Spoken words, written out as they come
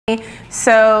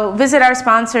So visit our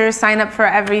sponsors, sign up for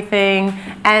everything,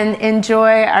 and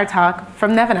enjoy our talk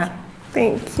from Nevena.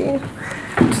 Thank you.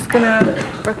 I'm just gonna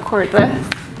record this.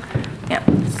 Yeah.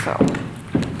 So.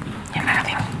 Yeah,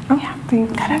 everything. Oh, yeah. Thank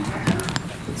you. Got it.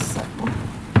 So.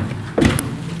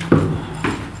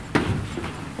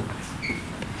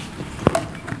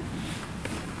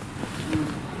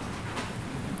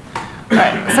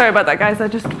 Right. Sorry about that, guys. I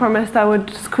just promised I would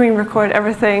screen record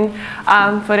everything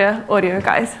for the audio,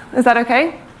 guys. Is that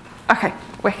okay? Okay,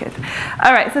 wicked.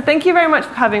 All right, so thank you very much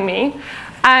for having me.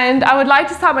 And I would like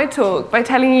to start my talk by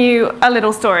telling you a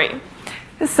little story.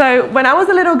 So when I was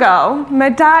a little girl, my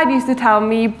dad used to tell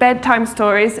me bedtime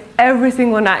stories every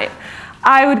single night.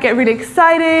 I would get really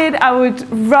excited. I would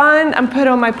run and put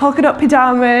on my polka dot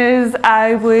pajamas.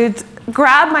 I would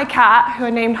grab my cat, who I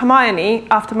named Hermione,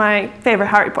 after my favorite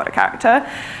Harry Potter character,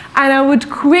 and I would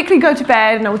quickly go to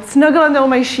bed and I would snuggle under all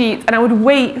my sheets and I would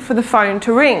wait for the phone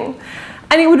to ring.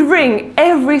 And it would ring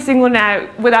every single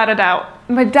night, without a doubt.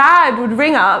 My dad would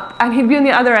ring up and he'd be on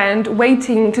the other end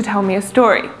waiting to tell me a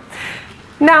story.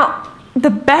 Now, the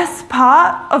best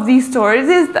part of these stories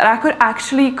is that I could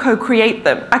actually co-create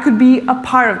them. I could be a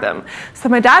part of them. So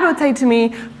my dad would say to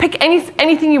me, pick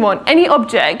anything you want, any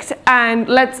object, and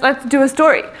let's do a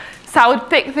story. So I would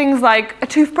pick things like a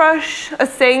toothbrush, a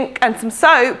sink, and some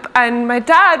soap, and my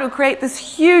dad would create this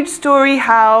huge story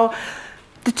how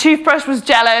the toothbrush was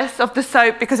jealous of the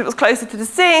soap because it was closer to the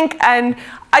sink, and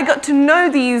I got to know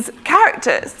these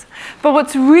characters. But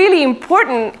what's really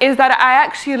important is that I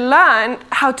actually learned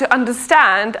how to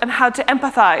understand and how to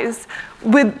empathize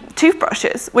with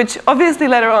toothbrushes, which obviously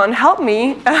later on helped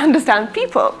me understand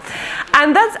people.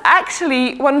 And that's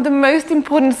actually one of the most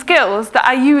important skills that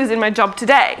I use in my job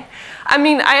today. I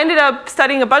mean, I ended up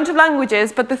studying a bunch of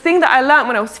languages, but the thing that I learned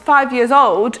when I was 5 years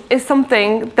old is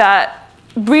something that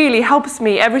really helps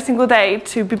me every single day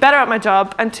to be better at my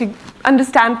job and to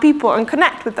understand people and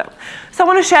connect with them. So I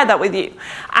want to share that with you.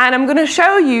 And I'm going to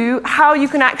show you how you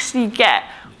can actually get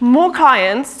more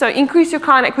clients, so increase your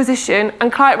client acquisition and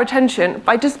client retention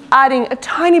by just adding a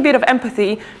tiny bit of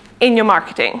empathy in your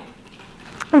marketing.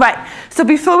 Right, so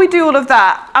before we do all of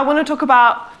that, I want to talk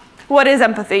about what is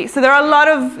empathy. So there are a lot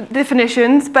of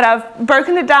definitions, but I've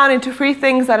broken it down into 3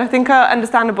 things that I think are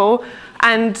understandable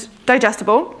and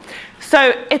digestible.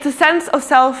 So it's a sense of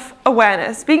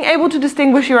self-awareness, being able to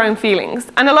distinguish your own feelings.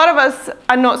 And a lot of us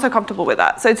are not so comfortable with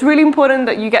that. So it's really important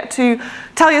that you get to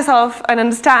tell yourself and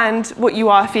understand what you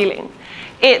are feeling.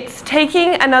 It's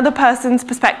taking another person's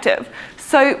perspective.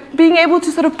 So being able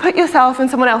to sort of put yourself in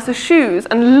someone else's shoes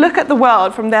and look at the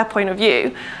world from their point of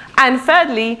view. And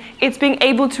thirdly, it's being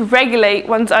able to regulate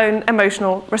one's own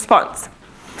emotional response.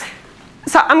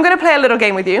 So I'm going to play a little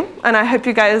game with you, and I hope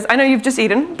you guys, I know you've just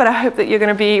eaten, but I hope that you're going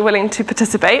to be willing to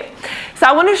participate. So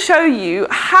I want to show you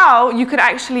how you could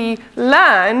actually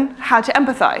learn how to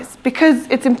empathize, because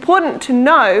it's important to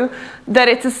know that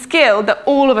it's a skill that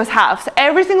all of us have. So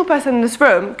every single person in this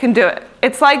room can do it.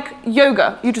 It's like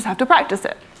yoga, you just have to practice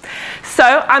it.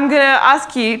 So I'm going to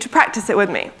ask you to practice it with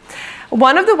me.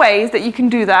 One of the ways that you can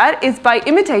do that is by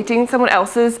imitating someone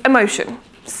else's emotion.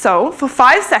 So for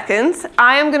 5 seconds,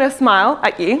 I am going to smile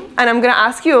at you, and I'm going to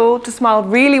ask you all to smile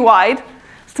really wide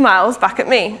smiles back at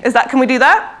me. Can we do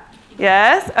that?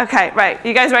 Yes? Okay, right.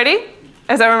 You guys ready?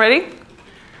 Is everyone ready?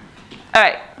 All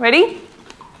right, ready?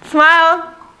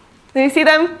 Smile. Do you see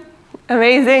them?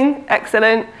 Amazing,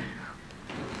 excellent.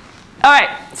 All right,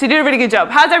 so you did a really good job.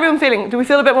 How's everyone feeling? Do we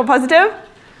feel a bit more positive?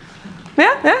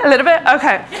 Yeah, a little bit?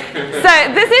 Okay.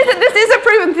 So this is a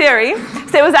proven theory.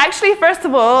 So it was actually, first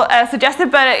of all, suggested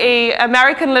by an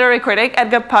American literary critic,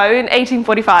 Edgar Poe, in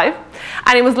 1845.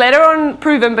 And it was later on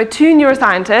proven by 2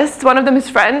 neuroscientists. One of them is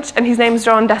French, and his name is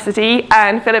John Desity,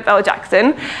 and Philip L.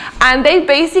 Jackson. And they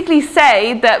basically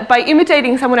say that by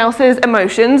imitating someone else's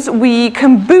emotions, we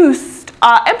can boost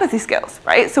our empathy skills,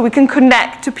 right? So we can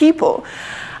connect to people.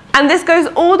 And this goes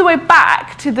all the way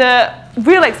back to the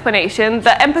real explanation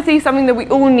that empathy is something that we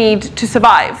all need to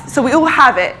survive. So we all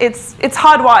have it. It's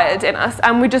hardwired in us,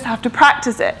 and we just have to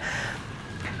practice it.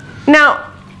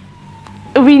 Now,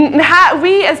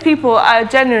 we as people are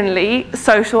genuinely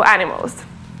social animals.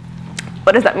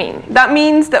 What does that mean? That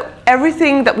means that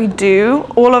everything that we do,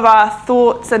 all of our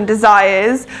thoughts and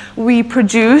desires, we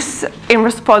produce in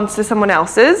response to someone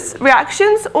else's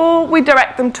reactions, or we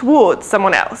direct them towards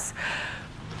someone else.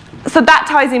 So that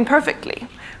ties in perfectly.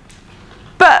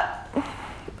 But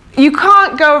you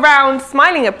can't go around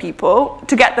smiling at people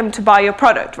to get them to buy your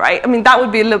product, right? I mean, that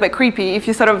would be a little bit creepy if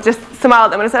you sort of just smile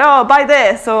at them and say, oh, buy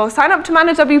this, or sign up to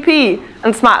Manage WP,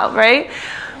 and smile, right?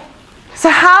 So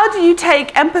how do you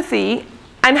take empathy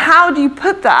And how do you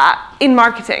put that in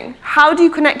marketing? How do you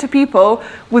connect to people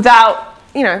without,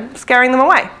 scaring them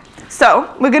away?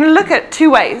 So we're going to look at 2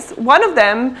 ways. One of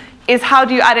them is how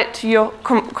do you add it to your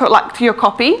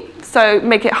copy, so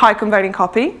make it high converting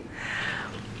copy.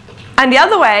 And the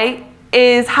other way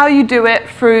is how you do it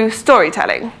through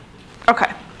storytelling.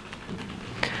 Okay.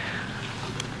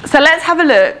 So let's have a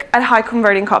look at high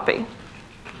converting copy.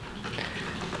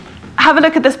 Have a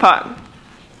look at this poem.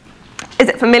 Is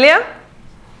it familiar?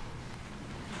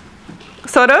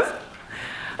 Sort of?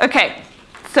 Okay,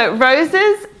 so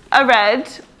roses are red,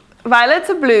 violets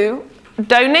are blue,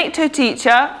 donate to a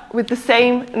teacher with the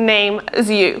same name as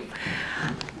you.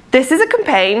 This is a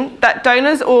campaign that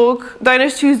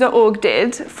DonorsChoose.org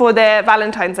did for their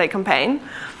Valentine's Day campaign.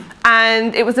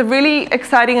 And it was a really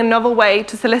exciting and novel way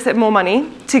to solicit more money,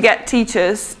 to get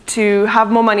teachers to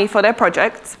have more money for their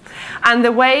projects. And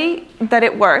the way that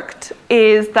it worked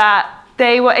is that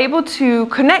they were able to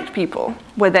connect people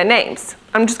with their names.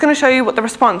 I'm just going to show you what the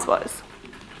response was.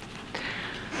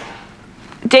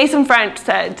 Jason French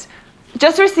said,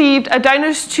 "Just received a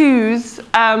Donors Choose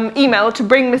email to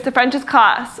bring Mr. French's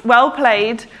class. Well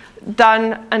played,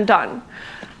 done and done."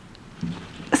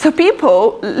 So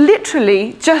people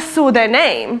literally just saw their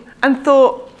name and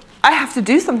thought, I have to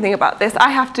do something about this.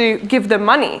 I have to give them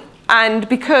money. And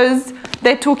because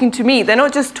they're talking to me, they're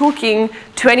not just talking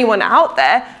to anyone out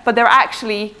there, but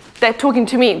they're talking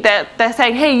to me. They're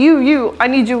saying, hey, you, I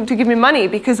need you to give me money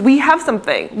because we have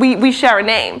something. We share a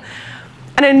name.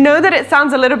 And I know that it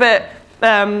sounds a little bit,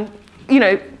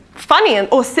 funny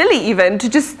or silly even to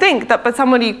just think that by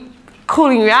somebody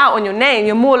calling you out on your name,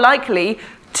 you're more likely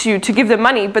to give them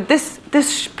money. But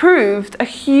this proved a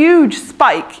huge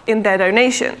spike in their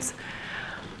donations.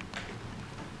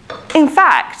 In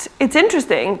fact, it's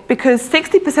interesting because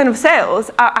 60% of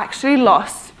sales are actually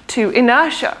lost to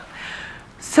inertia.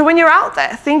 So when you're out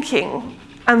there thinking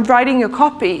and writing your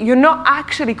copy, you're not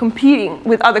actually competing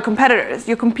with other competitors.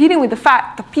 You're competing with the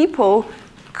fact that people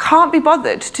can't be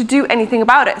bothered to do anything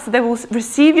about it. So they will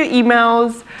receive your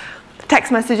emails,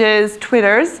 text messages,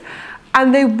 Twitters,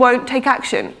 and they won't take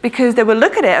action because they will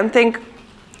look at it and think,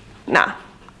 nah,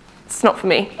 it's not for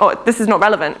me, or this is not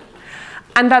relevant.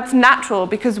 And that's natural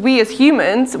because we as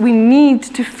humans, we need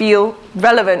to feel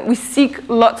relevant. We seek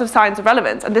lots of signs of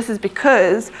relevance. And this is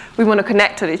because we want to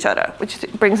connect with each other, which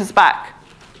brings us back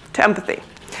to empathy.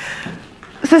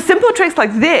 So simple tricks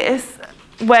like this,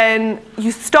 when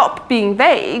you stop being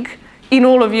vague in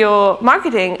all of your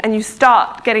marketing and you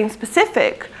start getting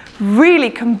specific, really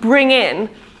can bring in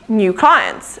new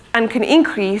clients and can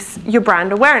increase your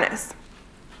brand awareness.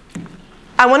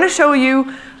 I want to show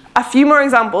you a few more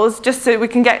examples just so we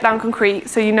can get down concrete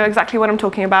so you know exactly what I'm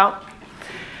talking about.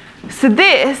 So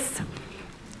this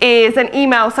is an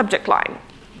email subject line.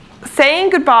 Saying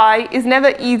goodbye is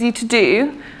never easy to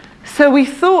do, so we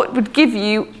thought would give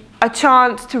you a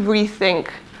chance to rethink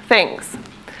things.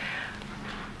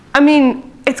 I mean,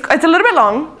 it's a little bit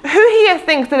long. Who here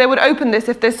thinks that they would open this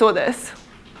if they saw this?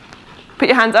 Put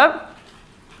your hands up.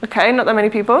 Okay, not that many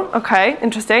people. Okay,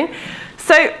 interesting.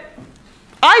 So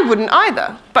I wouldn't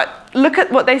either, but look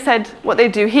at what they said, what they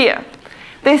do here.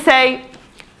 They say,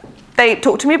 they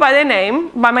talk to me by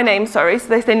my name, sorry, so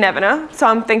they say Nevena. So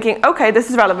I'm thinking, okay,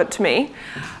 this is relevant to me.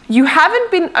 You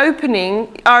haven't been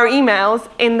opening our emails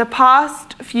in the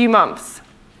past few months.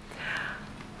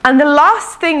 And the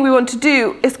last thing we want to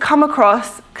do is come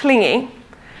across clingy.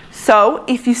 So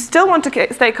if you still want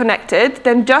to stay connected,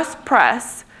 then just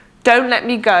press "Don't let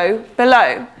me go"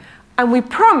 below. And we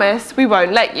promise we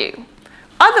won't let you.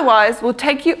 Otherwise, we'll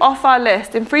take you off our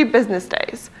list in 3 business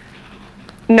days.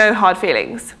 No hard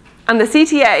feelings. And the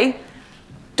CTA,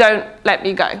 don't let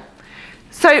me go.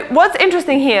 So what's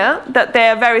interesting here, that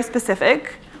they're very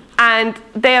specific and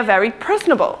they are very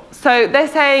personable. So they're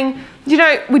saying,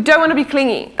 we don't want to be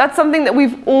clingy. That's something that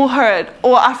we've all heard.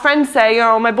 Or our friends say,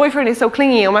 my boyfriend is so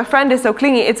clingy, or my friend is so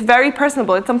clingy. It's very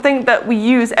personable. It's something that we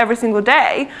use every single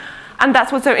day. And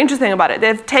that's what's so interesting about it.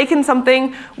 They've taken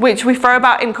something which we throw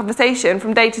about in conversation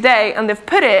from day to day, and they've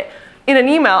put it in an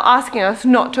email asking us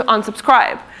not to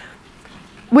unsubscribe.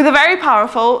 With a very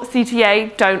powerful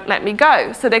CTA, don't let me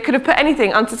go. So they could have put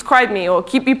anything, unsubscribe me, or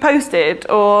keep you posted,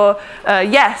 or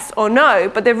yes or no.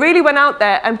 But they really went out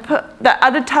there and put that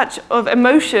added touch of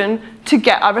emotion to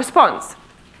get our response.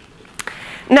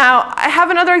 Now, I have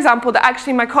another example that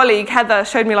actually my colleague Heather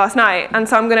showed me last night, and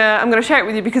so I'm gonna share it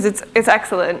with you because it's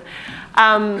excellent.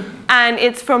 And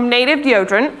it's from Native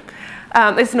Deodorant.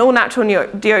 It's an all-natural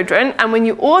deodorant, and when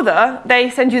you order, they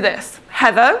send you this: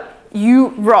 Heather, you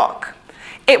rock.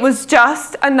 It was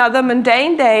just another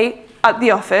mundane day at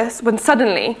the office when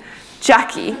suddenly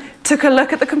Jackie took a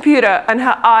look at the computer and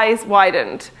her eyes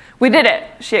widened. "We did it,"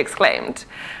 she exclaimed.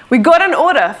 "We got an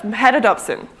order from Heather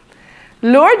Dobson."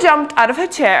 Laura jumped out of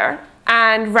her chair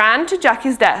and ran to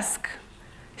Jackie's desk.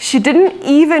 She didn't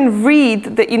even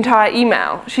read the entire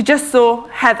email. She just saw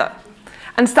Heather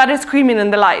and started screaming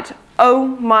in the light. "Oh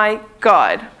my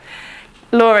God."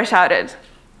 Laura shouted,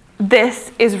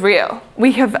 "This is real.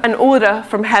 We have an order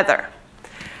from Heather."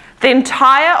 The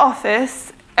entire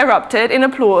office erupted in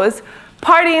applause.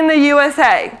 "Party in the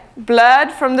USA,"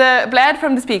 blared from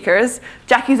the speakers.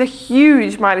 Jackie's a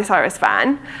huge Miley Cyrus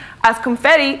fan, as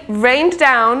confetti rained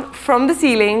down from the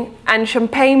ceiling and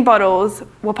champagne bottles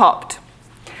were popped.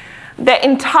 The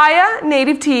entire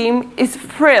native team is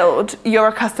thrilled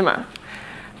you're a customer.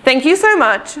 Thank you so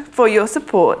much for your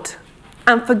support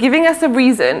and for giving us a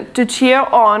reason to cheer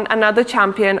on another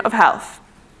champion of health.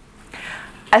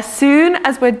 As soon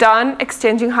as we're done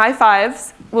exchanging high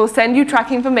fives, we'll send you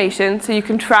tracking information so you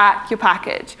can track your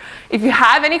package. If you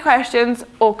have any questions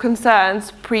or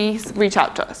concerns, please reach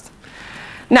out to us.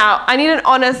 Now, I need an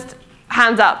honest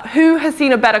hands up. Who has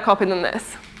seen a better copy than this?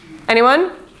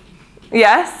 Anyone?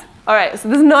 Yes? All right, so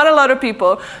there's not a lot of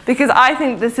people, because I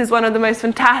think this is one of the most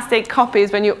fantastic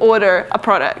copies when you order a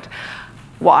product.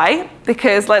 Why?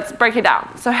 Because let's break it down.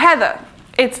 So Heather,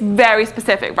 it's very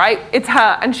specific, right? It's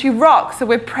her, and she rocks, so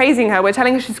we're praising her. We're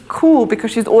telling her she's cool because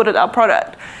she's ordered our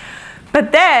product.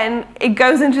 But then it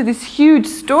goes into this huge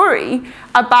story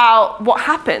about what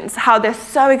happens, how they're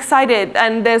so excited,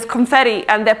 and there's confetti,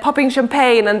 and they're popping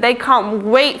champagne, and they can't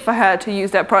wait for her to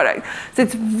use their product. So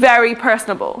it's very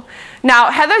personable.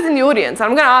 Now, Heather's in the audience.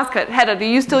 I'm going to ask her, Heather, do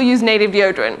you still use native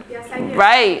deodorant? Yes, I do.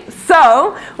 Right.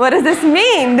 So what does this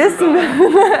mean?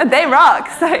 They rock.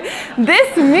 So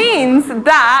this means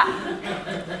that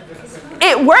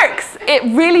it works. It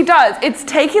really does. It's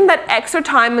taking that extra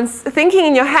time and thinking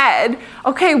in your head,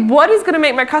 okay, what is going to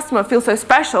make my customer feel so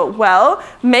special? Well,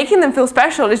 making them feel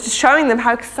special is just showing them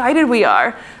how excited we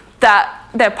are that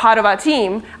they're part of our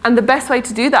team. And the best way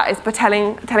to do that is by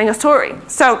telling a story.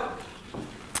 So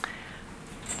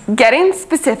getting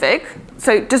specific,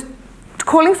 so just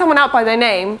calling someone out by their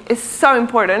name is so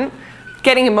important.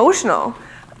 Getting emotional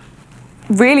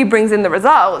really brings in the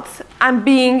results, and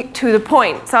being to the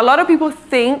point. So a lot of people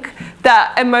think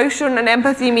that emotion and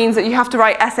empathy means that you have to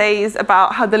write essays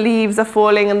about how the leaves are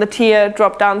falling and the tear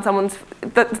dropped down someone's.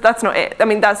 That's not it. I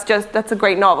mean, that's a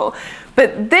great novel.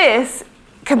 But this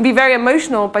can be very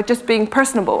emotional by just being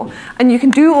personable. And you can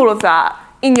do all of that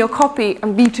in your copy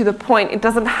and be to the point. It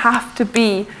doesn't have to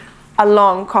be a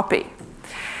long copy.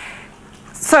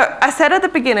 So I said at the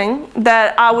beginning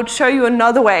that I would show you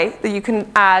another way that you can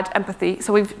add empathy.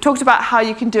 So we've talked about how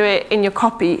you can do it in your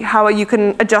copy, how you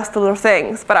can adjust the little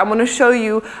things. But I want to show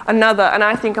you another, and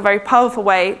I think a very powerful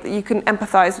way that you can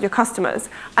empathize with your customers.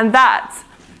 And that's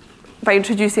by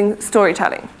introducing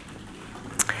storytelling.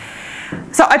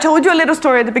 So I told you a little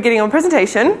story at the beginning of the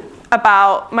presentation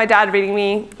about my dad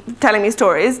telling me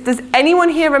stories. Does anyone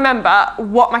here remember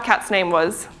what my cat's name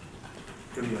was?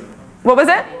 What was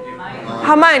it?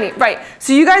 Hermione, right.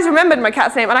 So you guys remembered my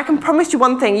cat's name, and I can promise you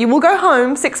one thing. You will go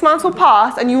home, 6 months will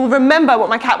pass, and you will remember what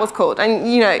my cat was called.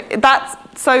 And you know,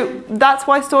 that's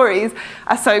why stories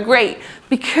are so great,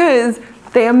 because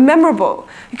they are memorable.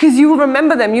 Because you will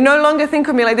remember them. You no longer think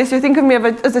of me like this. You think of me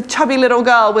as a chubby little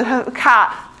girl with her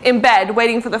cat in bed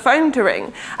waiting for the phone to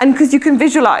ring. And because you can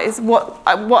visualize what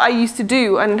I used to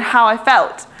do and how I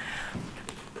felt.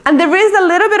 And there is a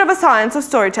little bit of a science of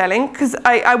storytelling, because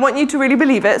I want you to really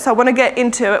believe it, so I want to get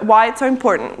into it, why it's so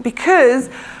important. Because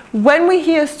when we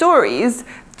hear stories,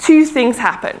 two things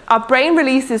happen. Our brain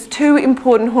releases two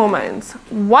important hormones.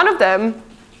 One of them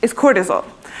is cortisol.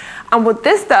 And what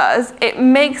this does,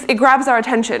 it grabs our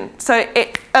attention. So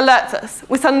it alerts us.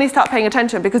 We suddenly start paying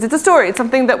attention because it's a story. It's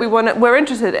something that we're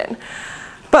interested in.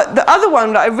 But the other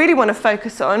one that I really want to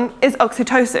focus on is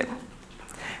oxytocin.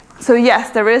 So yes,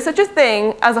 there is such a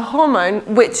thing as a hormone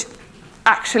which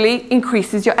actually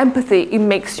increases your empathy. It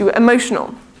makes you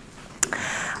emotional.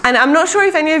 And I'm not sure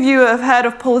if any of you have heard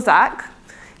of Paul Zak.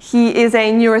 He is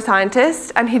a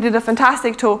neuroscientist, and he did a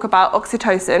fantastic talk about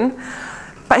oxytocin.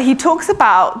 But he talks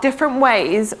about different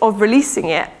ways of releasing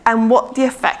it and what the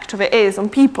effect of it is on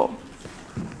people.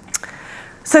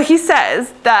 So he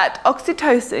says that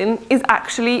oxytocin is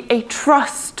actually a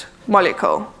trust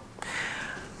molecule.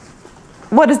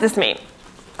 What does this mean?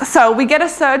 So we get a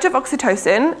surge of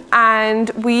oxytocin, and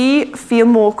we feel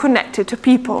more connected to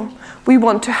people. We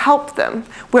want to help them.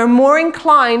 We're more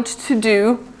inclined to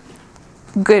do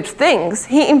good things.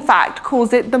 He, in fact,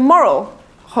 calls it the moral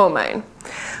hormone,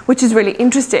 which is really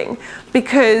interesting,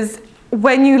 because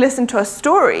when you listen to a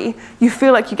story, you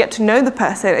feel like you get to know the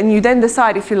person, and you then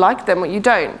decide if you like them or you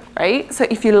don't, right? So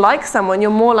if you like someone,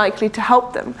 you're more likely to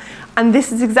help them. And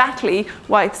this is exactly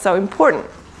why it's so important.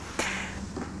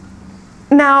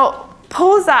 Now,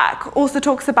 Paul Zak also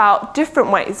talks about different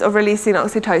ways of releasing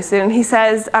oxytocin. And he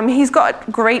says, he's got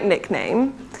a great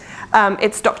nickname.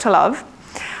 It's Dr. Love.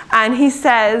 And he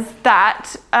says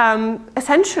that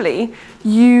essentially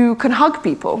you can hug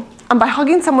people. And by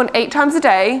hugging someone 8 times a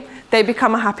day, they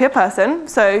become a happier person.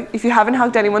 So if you haven't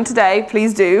hugged anyone today,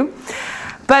 please do.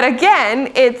 But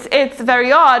again, it's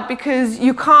very odd because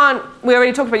you can't, we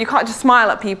already talked about, you can't just smile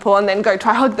at people and then go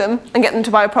try hug them and get them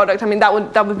to buy a product. I mean, that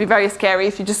would be very scary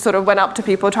if you just sort of went up to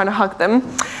people trying to hug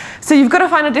them. So you've got to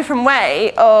find a different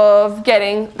way of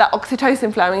getting that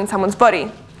oxytocin flowing in someone's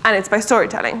body, and it's by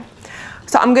storytelling.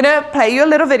 So I'm going to play you a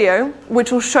little video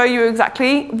which will show you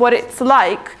exactly what it's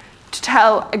like to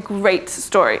tell a great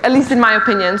story, at least in my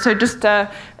opinion. So just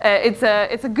it's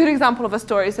a good example of a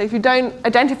story. So if you don't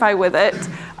identify with it,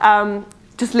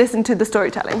 just listen to the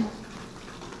storytelling.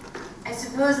 I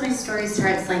suppose my story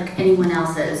starts like anyone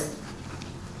else's.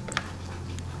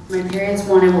 My parents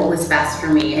wanted what was best for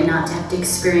me and not to have to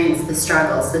experience the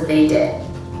struggles that they did.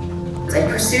 I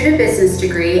pursued a business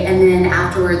degree, and then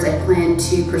afterwards I planned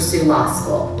to pursue law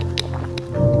school.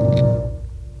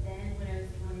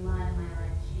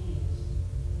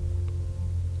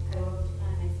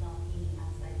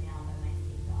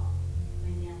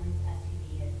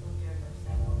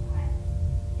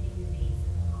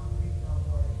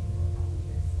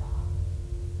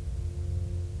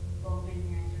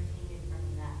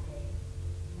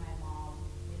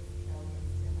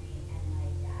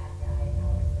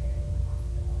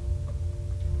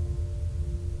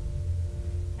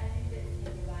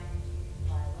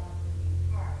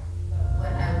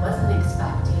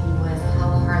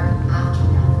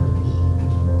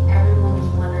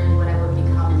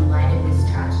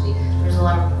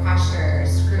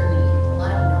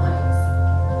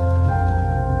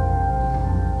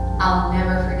 I'll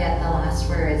never forget the last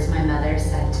words my mother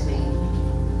said to me.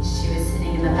 She was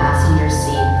sitting in the passenger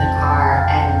seat of the car,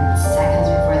 and seconds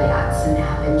before the accident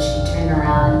happened, she turned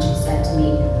around and she said to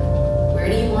me, "Where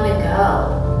do you want to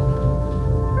go?"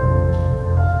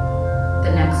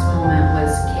 The next moment was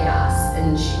chaos,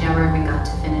 and she never even got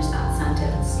to finish that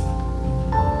sentence.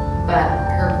 But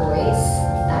her voice,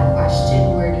 that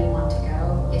question, "Where do you want to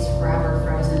go?" is forever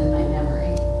frozen in my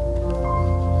memory.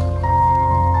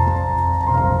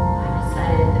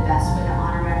 The best way to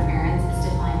honor my parents is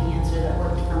to find the answer that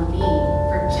worked for me,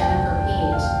 for Jennifer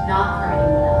Page, not for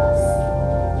anyone else.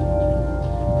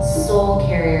 Soul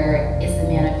Carrier is the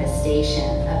manifestation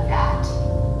of that.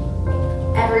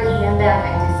 Every handbag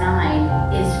I design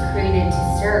is created to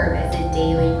serve as a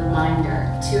daily reminder,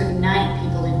 to ignite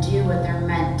people to do what they're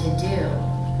meant to do.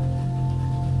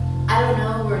 I don't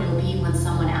know where you'll be when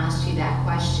someone asks you that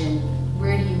question,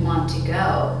 "Where do you want to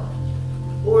go?"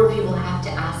 Or if you will have to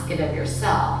ask it of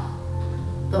yourself.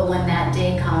 But when that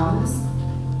day comes,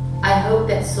 I hope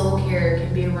that Soul Carrier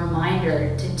can be a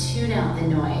reminder to tune out the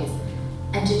noise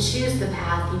and to choose the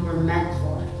path you were meant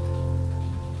for.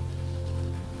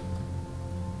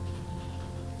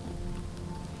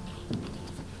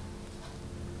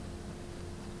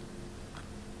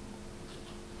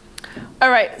 All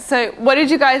right, so what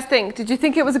did you guys think? Did you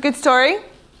think it was a good story?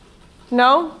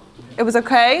 No? It was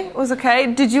okay? It was okay?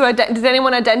 Did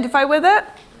anyone identify with it?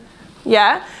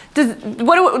 Yeah? Does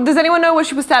anyone know what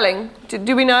she was selling?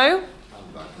 Do we know?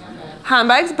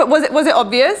 Handbags. But was it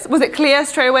obvious? Was it clear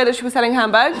straight away that she was selling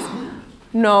handbags?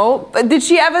 No. But did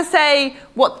she ever say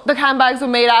what the handbags were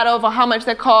made out of or how much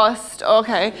they cost?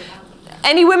 Okay.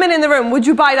 Any women in the room, would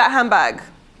you buy that handbag?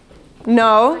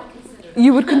 No?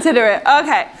 You would consider it?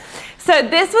 Okay. So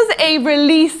this was a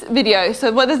release video.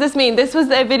 So what does this mean? This was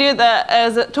a video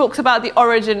that talks about the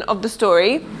origin of the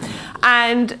story.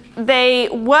 And they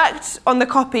worked on the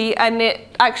copy, and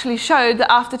it actually showed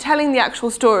that after telling the actual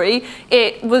story,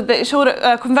 it showed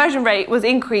a conversion rate was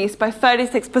increased by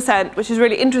 36%, which is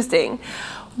really interesting.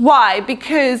 Why?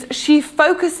 Because she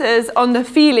focuses on the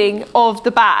feeling of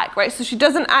the bag, right? So she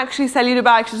doesn't actually sell you the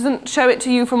bag. She doesn't show it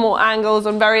to you from all angles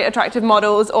on very attractive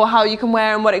models or how you can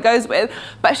wear and what it goes with.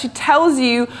 But she tells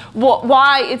you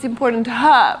why it's important to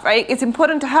her, right? It's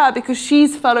important to her because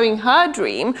she's following her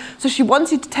dream. So she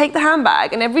wants you to take the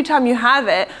handbag, and every time you have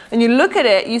it and you look at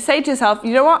it, you say to yourself,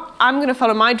 you know what? I'm going to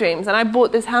follow my dreams, and I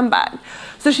bought this handbag.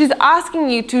 So she's asking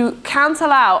you to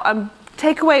cancel out and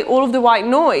take away all of the white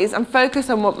noise and focus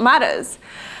on what matters.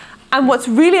 And what's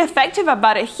really effective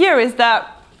about it here is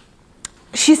that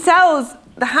she sells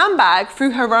the handbag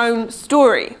through her own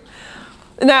story.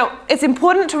 Now, it's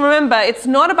important to remember it's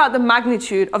not about the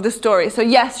magnitude of the story. So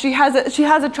yes, she has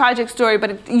a tragic story,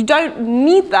 but you don't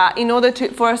need that in order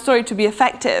for a story to be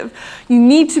effective. You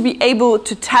need to be able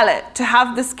to tell it, to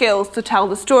have the skills to tell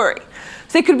the story.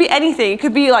 So it could be anything. It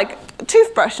could be like a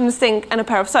toothbrush and a sink and a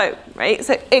pair of soap, right?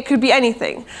 So it could be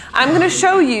anything. I'm going to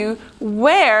show you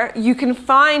where you can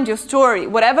find your story,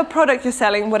 whatever product you're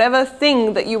selling, whatever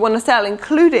thing that you want to sell,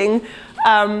 including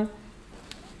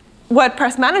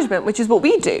WordPress management, which is what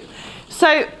we do.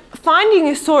 So finding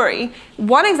your story,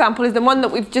 one example is the one that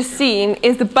we've just seen,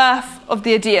 is the birth of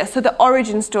the idea, so the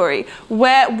origin story.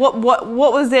 What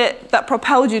was it that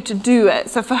propelled you to do it?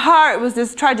 So for her, it was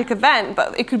this tragic event,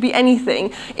 but it could be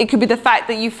anything. It could be the fact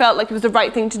that you felt like it was the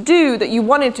right thing to do, that you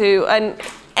wanted to, and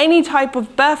any type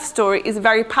of birth story is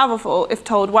very powerful if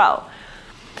told well.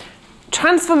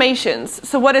 Transformations.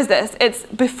 So what is this? It's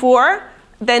before,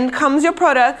 then comes your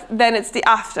product, then it's the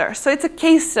after. So it's a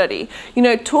case study. You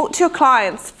know, talk to your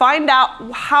clients, find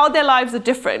out how their lives are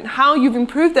different, how you've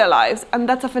improved their lives, and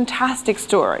that's a fantastic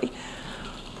story.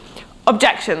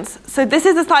 Objections. So this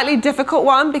is a slightly difficult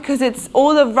one because it's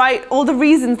all the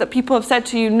reasons that people have said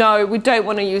to you, no, we don't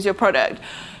want to use your product.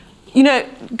 You know,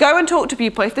 go and talk to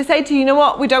people. If they say to you, you know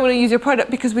what, we don't want to use your product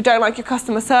because we don't like your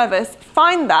customer service,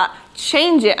 find that,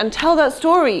 change it, and tell that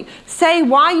story. Say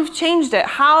why you've changed it.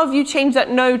 How have you changed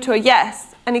that no to a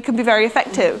yes? And it can be very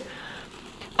effective.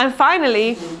 And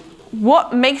finally,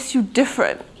 what makes you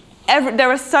different? There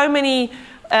are so many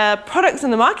products in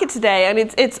the market today, and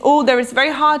it's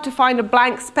very hard to find a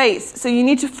blank space. So you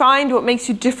need to find what makes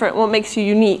you different, what makes you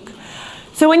unique.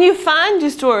 So when you find your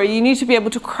story, you need to be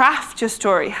able to craft your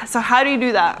story. So how do you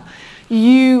do that?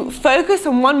 You focus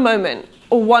on one moment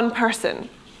or one person.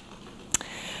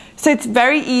 So it's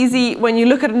very easy when you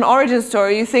look at an origin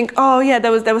story, you think, oh yeah,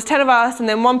 there was 10 of us, and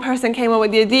then one person came up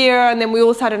with the idea, and then we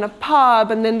all sat in a pub,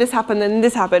 and then this happened, and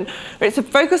this happened. Right? So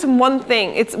focus on one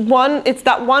thing. It's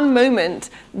that one moment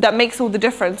that makes all the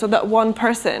difference, or that one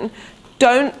person.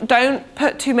 Don't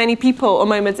put too many people or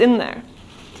moments in there.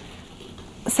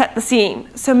 Set the scene.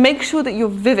 So make sure that you're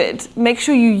vivid. Make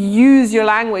sure you use your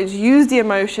language, use the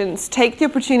emotions, take the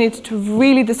opportunity to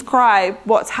really describe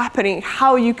what's happening,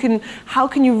 how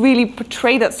can you really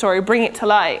portray that story, bring it to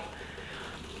light.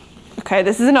 Okay,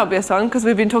 this is an obvious one because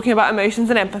we've been talking about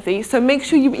emotions and empathy, so make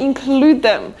sure you include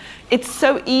them. It's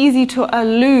so easy to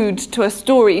allude to a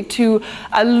story, to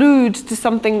allude to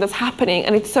something that's happening,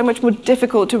 and it's so much more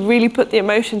difficult to really put the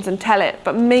emotions and tell it,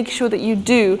 but make sure that you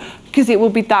do, because it will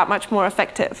be that much more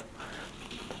effective.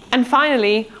 And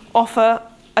finally, offer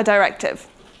a directive.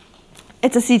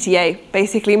 It's a CTA,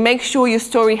 basically. Make sure your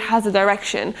story has a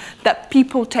direction, that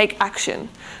people take action.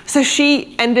 So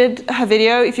she ended her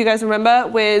video, if you guys remember,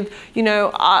 with, you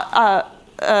know,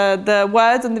 the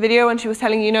words on the video, and she was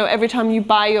telling you know, every time you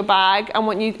buy your bag,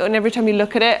 and every time you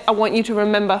look at it, I want you to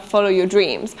remember, follow your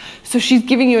dreams. So she's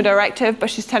giving you a directive, but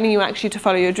she's telling you actually to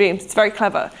follow your dreams. It's very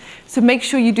clever. So make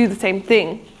sure you do the same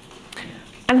thing.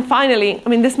 And finally, I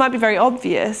mean, this might be very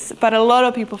obvious, but a lot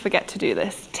of people forget to do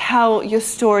this. Tell your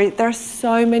story. There are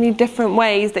so many different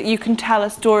ways that you can tell a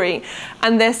story,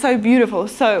 and they're so beautiful.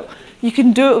 So you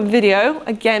can do it with video.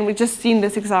 Again, we've just seen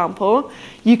this example.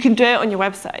 You can do it on your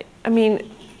website. I mean,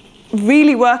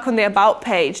 really work on the about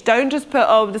page. Don't just put,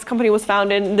 oh, this company was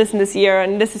founded in this year,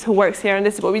 and this is who works here, and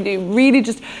this is what we do. Really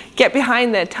just get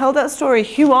behind there. Tell that story.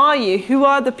 Who are you? Who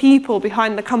are the people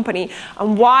behind the company?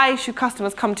 And why should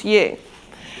customers come to you?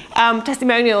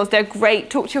 Testimonials, they're great.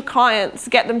 Talk to your clients.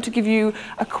 Get them to give you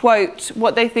a quote,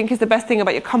 what they think is the best thing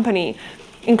about your company.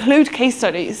 Include case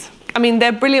studies. I mean, they're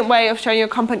a brilliant way of showing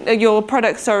your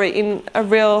product story in a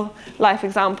real life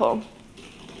example.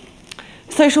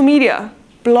 Social media,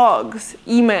 blogs,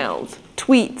 emails,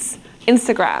 tweets,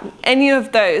 Instagram, any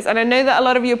of those. And I know that a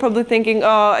lot of you are probably thinking,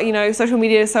 oh, you know, social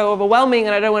media is so overwhelming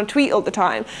and I don't want to tweet all the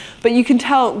time. But you can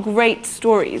tell great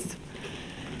stories.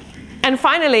 And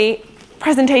finally,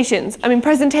 presentations. I mean,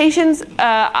 presentations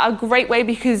are a great way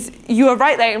because you are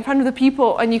right there in front of the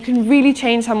people and you can really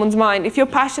change someone's mind. If you're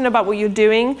passionate about what you're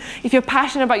doing, if you're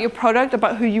passionate about your product,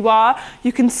 about who you are,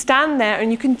 you can stand there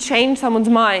and you can change someone's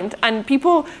mind. And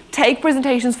people take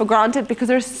presentations for granted because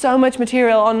there's so much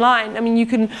material online. I mean, you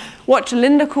can watch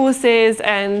Linda courses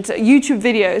and YouTube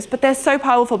videos, but they're so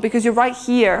powerful because you're right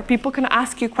here. People can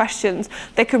ask you questions.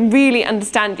 They can really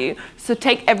understand you. So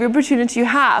take every opportunity you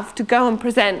have to go and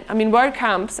present. I mean,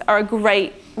 WordCamps are a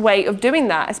great way of doing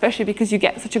that, especially because you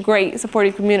get such a great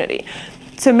supportive community.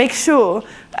 So make sure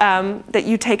that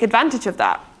you take advantage of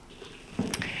that.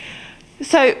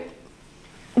 So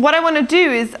what I want to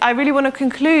do is I really want to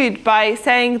conclude by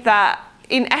saying that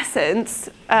in essence,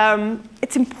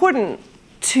 it's important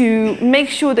to make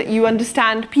sure that you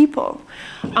understand people.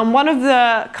 And one of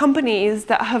the companies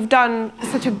that have done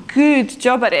such a good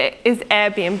job at it is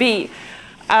Airbnb.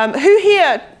 Who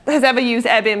here has ever used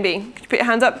Airbnb? Could you put your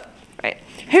hands up? Right.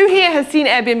 Who here has seen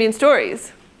Airbnb in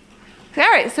stories? All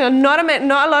right, so not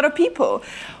a lot of people.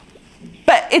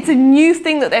 But it's a new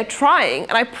thing that they're trying,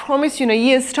 and I promise you in a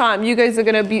year's time, you guys are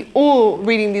going to be all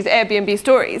reading these Airbnb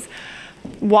stories.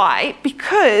 Why?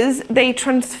 Because they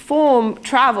transform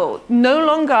travel. No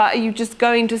longer are you just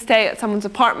going to stay at someone's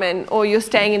apartment or you're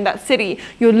staying in that city.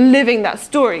 You're living that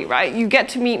story, right? You get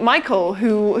to meet Michael,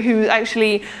 who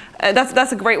actually,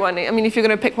 that's a great one. I mean, if you're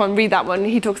going to pick one, read that one.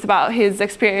 He talks about his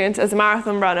experience as a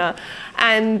marathon runner.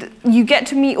 And you get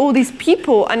to meet all these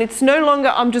people, and it's no longer,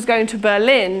 I'm just going to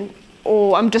Berlin,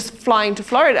 or I'm just flying to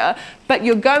Florida, but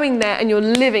you're going there and you're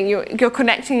living, you're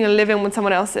connecting, you're living with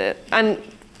someone else and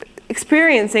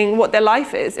experiencing what their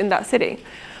life is in that city.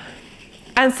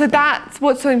 And so that's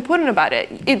what's so important about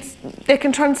it. They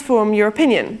can transform your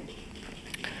opinion.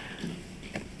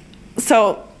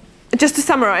 So just to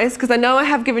summarize, because I know I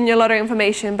have given you a lot of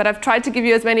information, but I've tried to give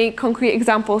you as many concrete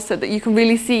examples so that you can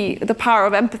really see the power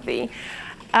of empathy.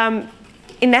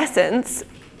 In essence,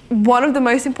 one of the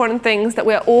most important things that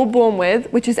we're all born with,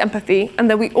 which is empathy, and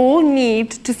that we all need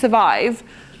to survive,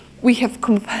 we have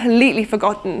completely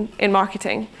forgotten in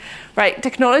marketing, right?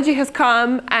 Technology has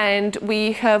come, and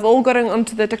we have all gotten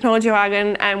onto the technology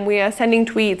wagon, and we are sending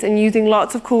tweets and using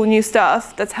lots of cool new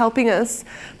stuff that's helping us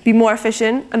be more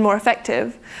efficient and more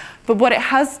effective. But what it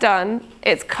has done,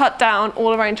 it's cut down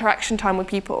all of our interaction time with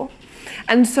people.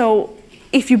 And so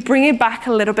if you bring it back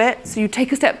a little bit, so you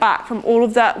take a step back from all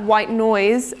of that white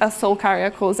noise, as Soul Carrier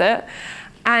calls it,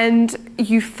 and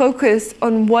you focus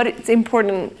on what is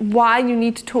important, why you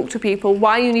need to talk to people,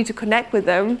 why you need to connect with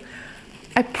them,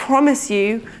 I promise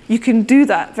you, you can do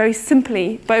that very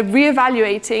simply by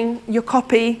reevaluating your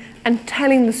copy and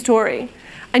telling the story.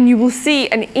 And you will see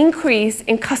an increase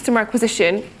in customer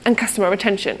acquisition and customer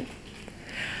retention.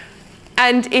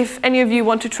 And if any of you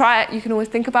want to try it, you can always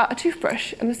think about a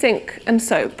toothbrush and a sink and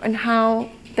soap and how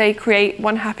they create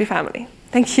one happy family.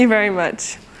 Thank you very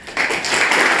much.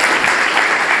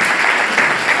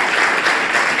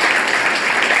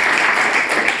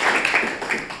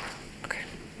 Okay.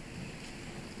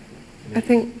 I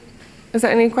think, is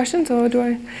there any questions or do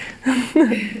I?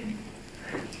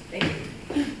 Thank you.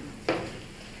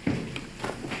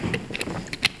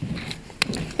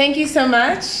 Thank you so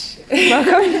much.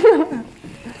 Welcome.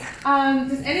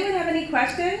 Does anyone have any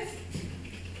questions?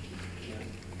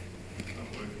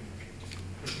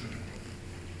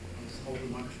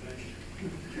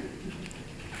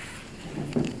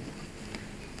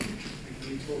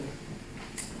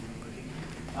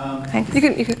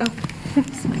 You can, oh.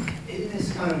 In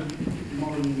this kind of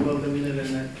modern world that we live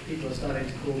in, that people are starting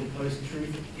to call the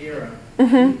post-truth era, do you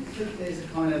think there's a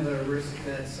kind of a risk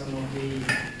that some of the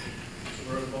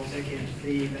robotic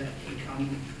empathy that can come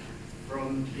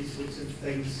from these sorts of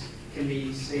things can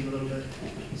be seen a little bit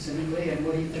cynically? And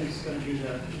what do you think is going to be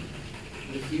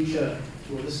the future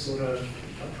for this sort of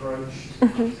approach?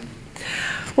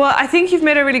 Well, I think you've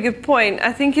made a really good point.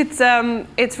 I think it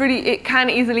can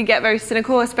easily get very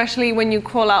cynical, especially when you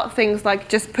call out things like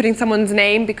just putting someone's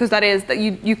name, because that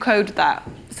you code that.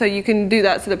 So you can do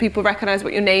that so that people recognize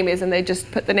what your name is and they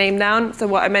just put the name down. So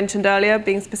what I mentioned earlier,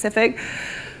 being specific.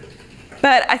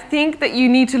 But I think that you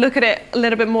need to look at it a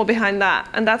little bit more behind that.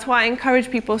 And that's why I encourage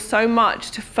people so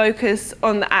much to focus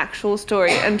on the actual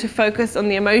story and to focus on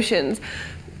the emotions.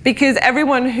 Because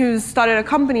everyone who's started a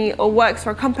company or works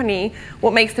for a company,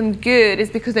 what makes them good is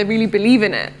because they really believe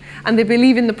in it and they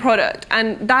believe in the product.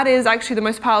 And that is actually the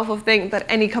most powerful thing that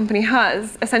any company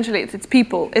has. Essentially, it's its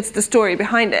people, it's the story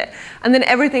behind it. And then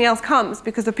everything else comes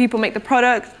because the people make the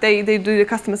product, they do the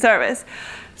customer service.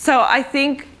 So I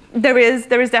think there is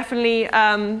definitely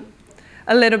a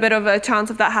little bit of a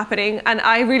chance of that happening. And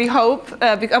I really hope,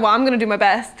 well, I'm going to do my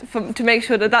best to make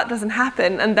sure that that doesn't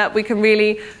happen and that we can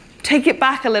really take it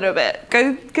back a little bit,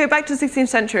 go back to the 16th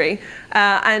century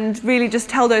and really just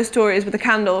tell those stories with a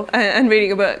candle and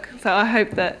reading a book. So I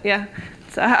hope that, yeah,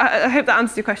 so I hope that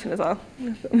answers your question as well.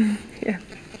 Yeah.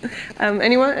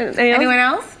 Anyone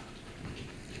else?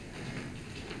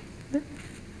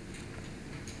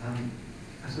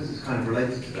 I suppose it's kind of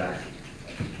related to that.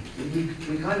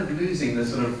 We're kind of losing the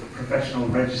sort of professional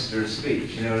register of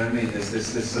speech, you know what I mean? There's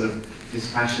this sort of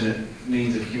dispassionate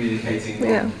means of communicating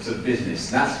sort of business.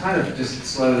 That's kind of just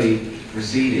slowly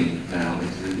receding now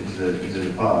into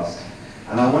the past.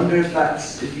 And I wonder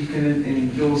if you can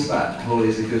endorse that wholly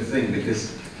as a good thing,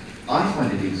 because I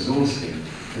find it exhausting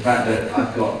the fact that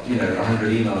I've got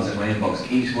 100 emails in my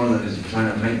inbox, each one of them is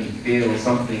trying to make me feel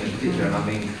something in particular, and I'm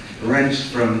being wrenched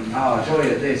from joy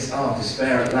at this,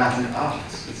 despair at that, and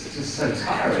it's just so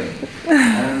tiring.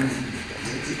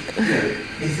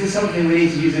 Is this something we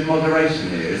need to use in moderation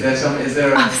here? Is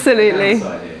there a absolutely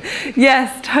downside here?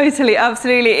 Yes, totally,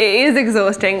 absolutely. It is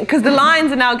exhausting because the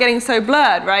lines are now getting so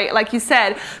blurred, right? Like you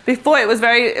said, before it was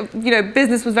very,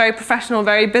 business was very professional,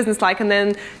 very businesslike, and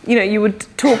then, you would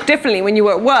talk differently when you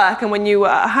were at work and when you were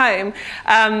at home.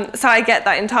 So I get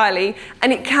that entirely.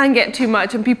 And it can get too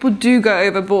much, and people do go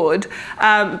overboard.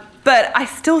 But I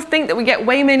still think that we get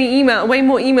way more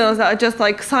emails that are just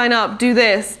like, sign up, do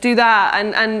this, do that,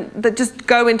 and that just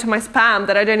go into my spam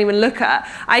that I don't even look at.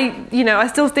 I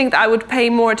still think that I would pay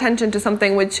more attention to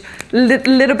something which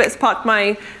little bit sparked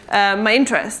my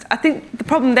interest. I think the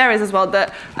problem there is as well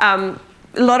that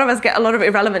a lot of us get a lot of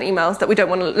irrelevant emails that we don't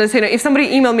want to. So, if somebody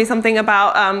emailed me something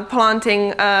about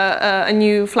planting a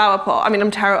new flower pot, I mean,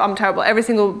 I'm terrible. Every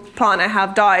single plant I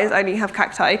have dies. I only have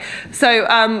cacti, so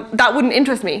that wouldn't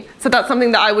interest me. So that's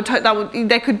something that I would.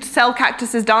 They could sell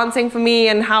cactuses dancing for me,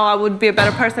 and how I would be a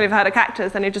better person if I had a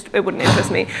cactus, and it wouldn't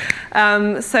interest me.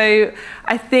 So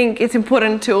I think it's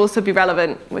important to also be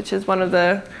relevant, which is one of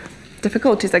the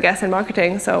difficulties, I guess, in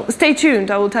marketing. So stay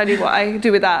tuned. I will tell you what I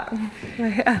do with that.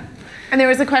 Yeah. And there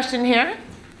was a question here.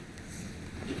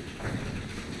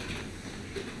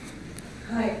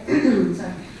 Hi.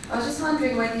 Sorry. I was just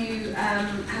wondering whether you have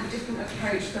a different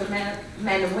approach for men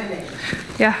and women.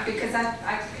 Yeah. Because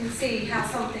I can see how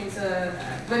some things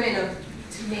women are,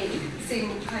 to me,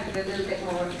 seem kind of a little bit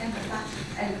more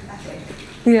empathetic.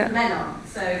 Yeah. Men are.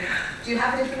 So do you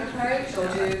have a different approach, or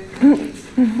do you...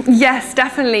 Yes,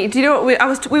 definitely. Do you know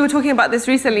what we were talking about this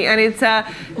recently, and it's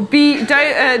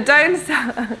don't.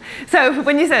 So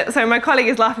when you said, so my colleague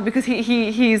is laughing because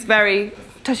he's very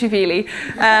touchy-feely.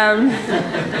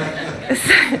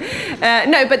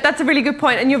 No, but that's a really good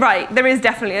point, and you're right. There is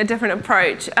definitely a different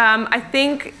approach. I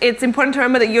think it's important to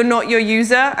remember that you're not your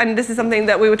user, and this is something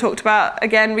that we were talked about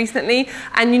again recently,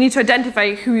 and you need to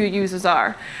identify who your users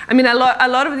are. I mean, a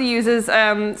lot of the users,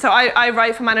 so I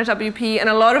write for Manage WP, and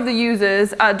a lot of the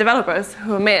users are developers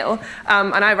who are male,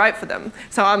 and I write for them.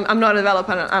 So I'm not a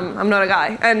developer, I'm not a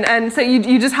guy. And so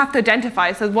you just have to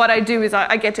identify. So what I do is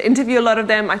I get to interview a lot of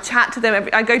them, I chat to them,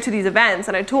 I go to these events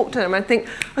and I talk to them, I think,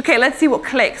 okay, let's see what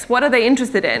clicks, what are they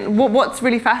interested in, what's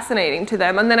really fascinating to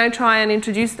them, and then I try and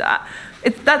introduce that.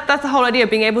 That's the whole idea of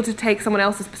being able to take someone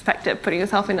else's perspective, putting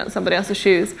yourself in somebody else's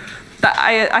shoes.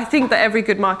 I think that every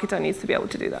good marketer needs to be able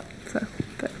to do that. So,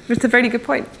 but it's a very good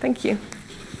point. Thank you.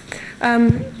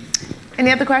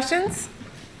 Any other questions?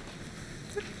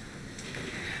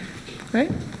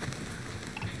 Right.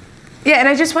 Yeah, and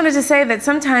I just wanted to say that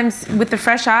sometimes with the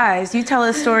fresh eyes, you tell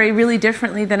a story really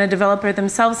differently than a developer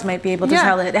themselves might be able to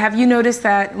tell it. Have you noticed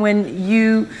that when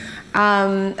you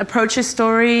approach a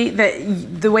story,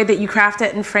 that the way that you craft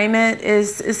it and frame it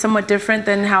is somewhat different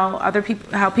than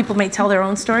how people may tell their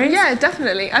own stories? Yeah,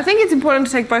 definitely. I think it's important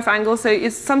to take both angles. So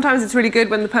sometimes it's really good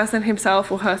when the person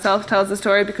himself or herself tells the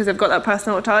story because they've got that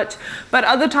personal touch. But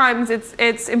other times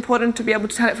it's important to be able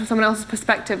to tell it from someone else's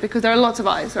perspective because there are lots of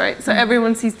eyes, right? So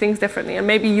everyone sees things differently, and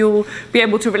maybe you'll be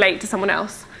able to relate to someone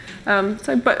else.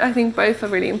 But I think both are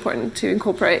really important to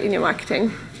incorporate in your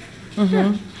marketing. Mm-hmm.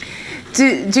 Yeah.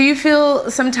 Do you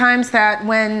feel sometimes that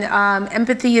when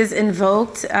empathy is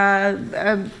invoked,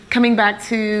 coming back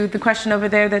to the question over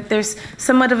there, that there's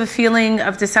somewhat of a feeling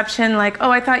of deception, like, oh,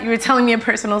 I thought you were telling me a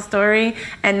personal story,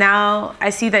 and now I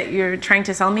see that you're trying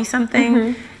to sell me something?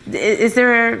 Mm-hmm. Is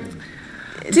there...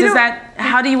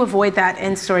 How do you avoid that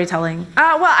in storytelling?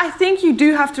 Well, I think you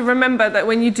do have to remember that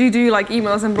when you do like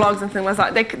emails and blogs and things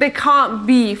like that, they can't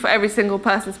be for every single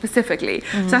person specifically.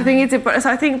 Mm-hmm. So I think it's important. So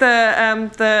I think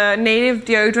the native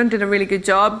deodorant did a really good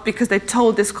job because they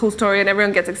told this cool story and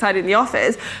everyone gets excited in the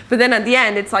office. But then at the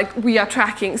end, it's like we are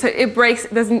tracking. So it breaks.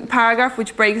 There's a paragraph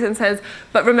which breaks and says,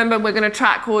 "But remember, we're going to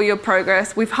track all your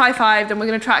progress. We've high-fived and we're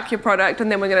going to track your product,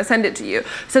 and then we're going to send it to you."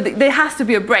 So there has to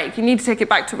be a break. You need to take it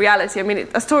back to reality. I mean,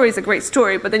 a story is a great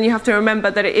story, but then you have to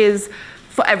remember that it is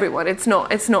for everyone. It's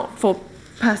not for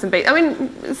person-based. I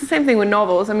mean, it's the same thing with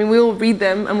novels. I mean, we all read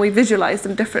them and we visualize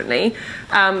them differently.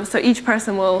 So each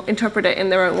person will interpret it in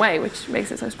their own way, which makes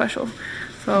it so special.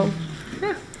 So,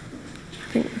 yeah,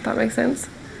 I think that makes sense.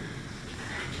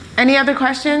 Any other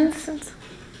questions?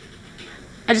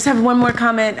 I just have one more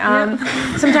comment.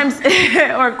 Sometimes,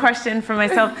 or a question for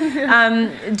myself.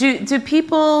 Do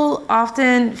people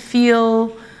often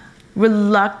feel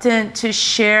reluctant to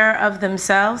share of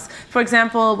themselves. For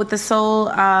example, with the Soul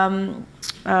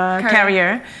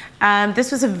Carrier,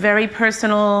 this was a very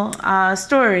personal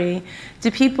story.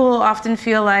 Do people often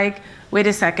feel like, wait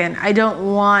a second, I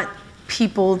don't want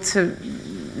people to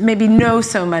maybe know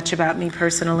so much about me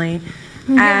personally?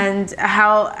 And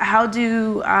how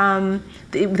do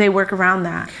they work around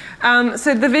that?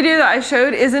 So the video that I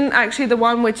showed isn't actually the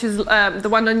one which is the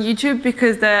one on YouTube,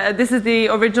 because this is the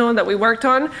original that we worked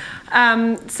on.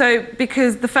 So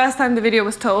because the first time the video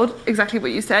was told, exactly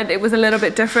what you said, it was a little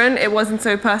bit different. It wasn't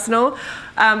so personal.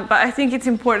 But I think it's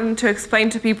important to explain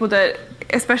to people that,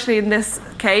 especially in this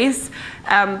case,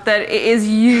 that it is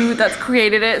you that's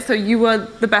created it, so you are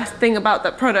the best thing about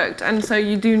that product, and so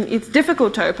it's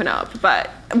difficult to open up,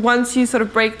 but once you sort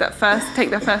of take that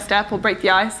first step, or break the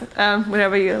ice,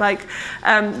 whatever you like,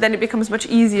 then it becomes much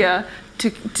easier to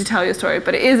tell your story.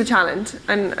 But it is a challenge,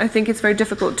 and I think it's very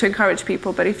difficult to encourage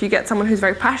people, but if you get someone who's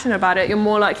very passionate about it, you're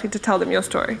more likely to tell them your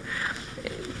story,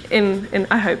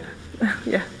 I hope.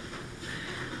 Yeah,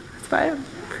 that's about it.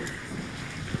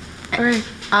 All right.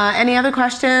 Any other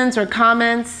questions or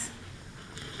comments?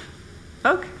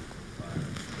 Okay.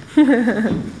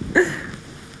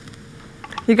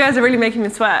 You guys are really making me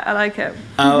sweat. I like it.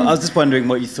 I was just wondering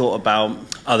what you thought about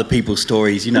other people's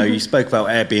stories. You know, you spoke about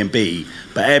Airbnb,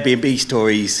 but Airbnb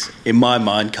stories, in my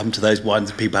mind, come to those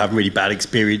ones that people have really bad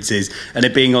experiences, and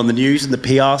it being on the news and the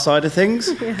PR side of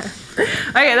things. Yeah.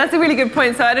 Okay, that's a really good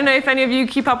point. So I don't know if any of you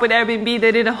keep up with Airbnb.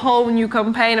 They did a whole new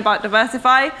campaign about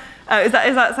diversify. Is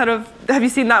that sort of, have you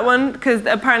seen that one? Because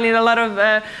apparently a lot of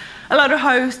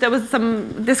hosts, there was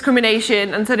some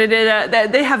discrimination, and so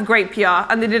they have great PR,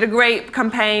 and they did a great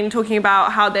campaign talking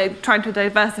about how they're trying to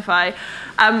diversify.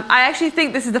 I actually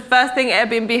think this is the first thing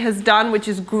Airbnb has done, which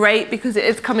is great, because it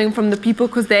is coming from the people,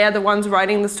 because they are the ones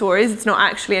writing the stories. It's not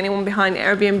actually anyone behind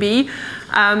Airbnb.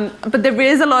 But there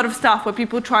is a lot of stuff where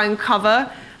people try and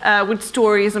cover with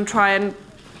stories and try and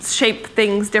shape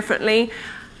things differently.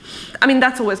 I mean,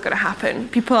 that's always going to happen.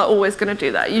 People are always going to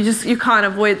do that. You can't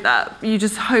avoid that. You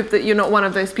just hope that you're not one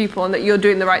of those people, and that you're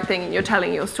doing the right thing and you're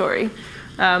telling your story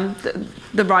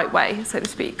the right way, so to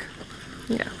speak.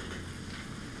 Yeah.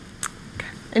 Okay.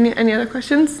 Any other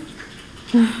questions?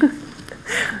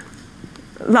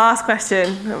 Last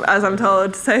question, as I'm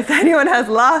told. So if anyone has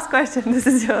last question, this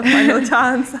is your final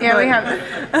chance. Yeah, we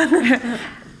have.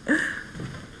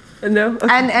 No? Okay.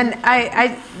 And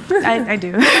I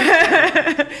do.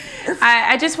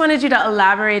 I just wanted you to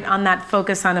elaborate on that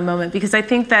focus on a moment, because I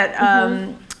think that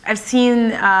I've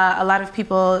seen a lot of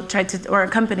people or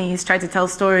companies try to tell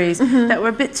stories that were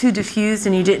a bit too diffused,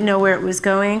 and you didn't know where it was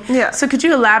going. Yeah. So could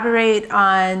you elaborate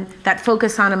on that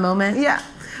focus on a moment? Yeah.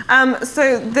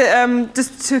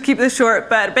 Just to keep this short,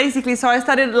 but basically, so I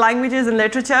studied languages and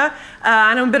literature,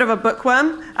 and I'm a bit of a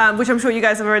bookworm, which I'm sure you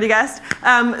guys have already guessed.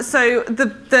 So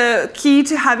the key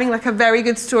to having like a very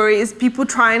good story is people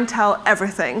try and tell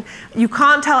everything. You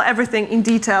can't tell everything in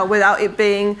detail without it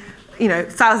being, you know,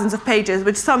 thousands of pages,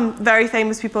 which some very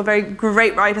famous people, very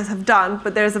great writers have done,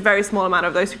 but there's a very small amount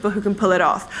of those people who can pull it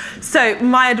off. So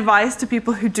my advice to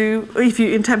people who do, if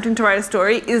you're attempting to write a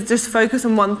story, is just focus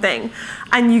on one thing.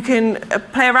 And you can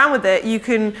play around with it. You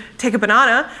can take a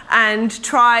banana and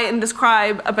try and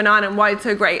describe a banana and why it's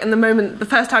so great. And the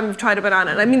first time you've tried a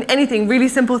banana, and I mean anything, really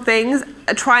simple things,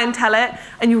 try and tell it,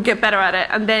 and you'll get better at it.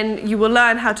 And then you will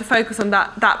learn how to focus on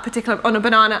that particular, on a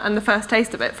banana and the first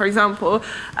taste of it, for example.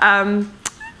 And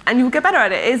you'll get better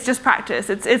at it. It's just practice.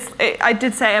 I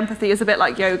did say empathy is a bit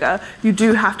like yoga. You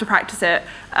do have to practice it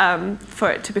for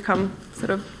it to become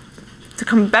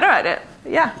better at it.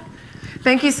 Yeah.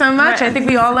 Thank you so much. Right. I think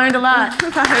we all learned a lot.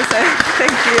 I hope so.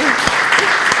 Thank you.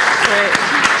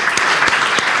 Great.